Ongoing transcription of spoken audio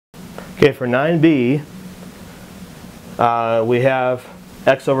Okay, for 9b, we have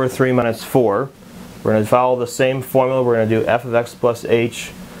x over 3 minus 4. We're going to follow the same formula. We're going to do f of x plus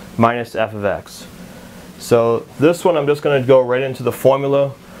h minus f of x. So this one I'm just going to go right into the formula.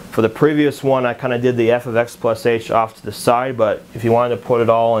 For the previous one I kind of did the f of x plus h off to the side, but if you wanted to put it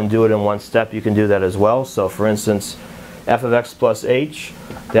all and do it in one step, you can do that as well. So for instance, f of x plus h,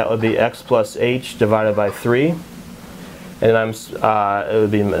 that would be x plus h divided by 3. And then it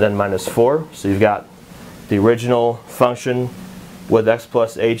would be then minus 4. So you've got the original function with x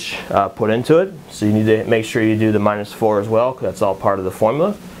plus h put into it. So you need to make sure you do the minus 4 as well, because that's all part of the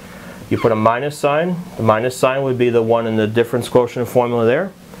formula. You put a minus sign. The minus sign would be the one in the difference quotient formula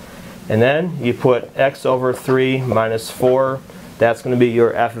there. And then you put x over 3 minus 4. That's going to be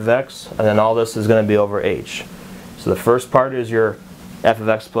your f of x. And then all this is going to be over h. So the first part is your f of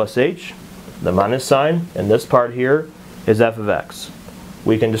x plus h, the minus sign, and this part here is f of x.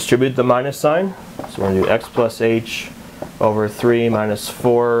 We can distribute the minus sign. So we're going to do x plus h over 3 minus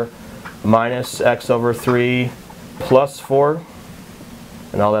 4 minus x over 3 plus 4.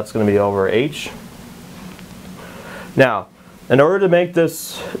 And all that's going to be over h. Now, in order to make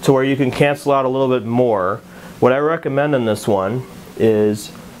this to where you can cancel out a little bit more, what I recommend in this one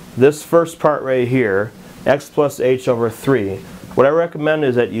is this first part right here, x plus h over 3. What I recommend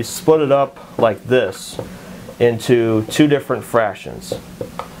is that you split it up like this into two different fractions.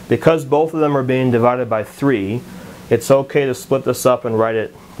 Because both of them are being divided by 3, it's okay to split this up and write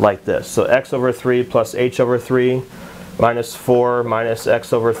it like this. So x over 3 plus h over 3 minus 4 minus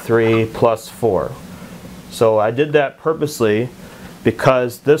x over 3 plus 4. So I did that purposely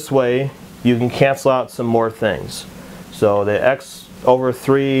because this way you can cancel out some more things. So the x over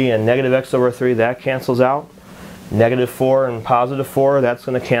 3 and negative x over 3, that cancels out. Negative 4 and positive 4, that's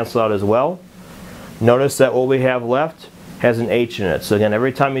going to cancel out as well. Notice that what we have left has an h in it. So again,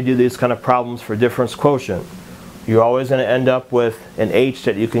 every time you do these kind of problems for difference quotient, you're always going to end up with an h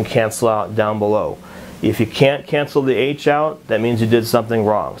that you can cancel out down below. If you can't cancel the h out, that means you did something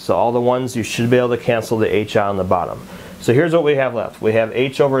wrong. So all the ones you should be able to cancel the h out on the bottom. So here's what we have left. We have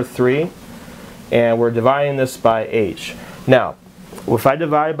h over 3, and we're dividing this by h. Now, if I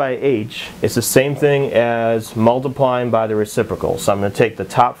divide by h, it's the same thing as multiplying by the reciprocal. So I'm going to take the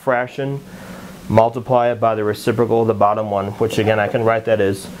top fraction, multiply it by the reciprocal of the bottom one, which again I can write that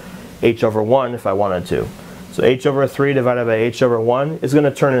as h over 1 if I wanted to. So h over 3 divided by h over 1 is going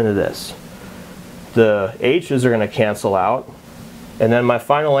to turn into this. The h's are going to cancel out, and then my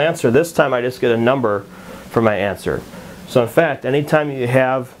final answer, this time I just get a number for my answer. So in fact, anytime you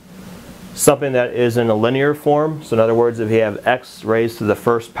have something that is in a linear form, so in other words, if you have x raised to the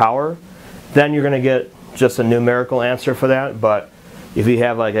first power, then you're going to get just a numerical answer for that. But if you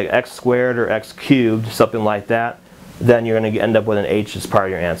have like an x squared or x cubed, something like that, then you're going to end up with an h as part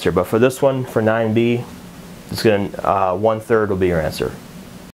of your answer. But for this one, for 9b, it's going to 1/3 will be your answer.